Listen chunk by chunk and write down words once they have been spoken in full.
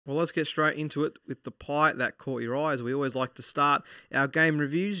Well, let's get straight into it with the pie that caught your eye, as we always like to start our game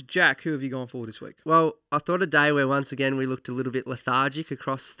reviews. Jack, who have you gone for this week? Well, I thought a day where once again we looked a little bit lethargic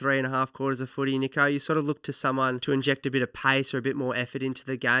across 3.5 quarters of footy, Nico. You sort of look to someone to inject a bit of pace or a bit more effort into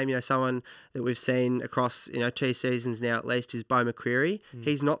the game. You know, someone that we've seen across 2 seasons now at least is Bo McCreary.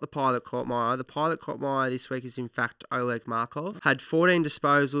 He's not the pie that caught my eye. The pie that caught my eye this week is in fact Oleg Markov. Had 14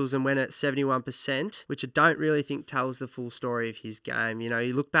 disposals and went at 71%, which I don't really think tells the full story of his game. You know,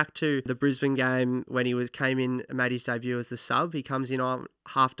 you look back to the Brisbane game when he came in, made his debut as the sub. He comes in on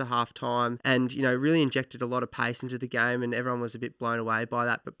half time and, really injected a lot of pace into the game, and everyone was a bit blown away by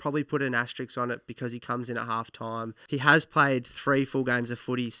that, but probably put an asterisk on it because he comes in at half time. He has played 3 full games of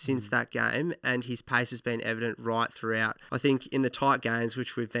footy since that game, and his pace has been evident right throughout. I think in the tight games,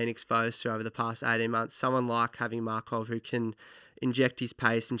 which we've been exposed to over the past 18 months, someone like having Markov who can inject his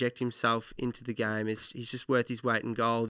pace, inject himself into the game, he's just worth his weight in gold.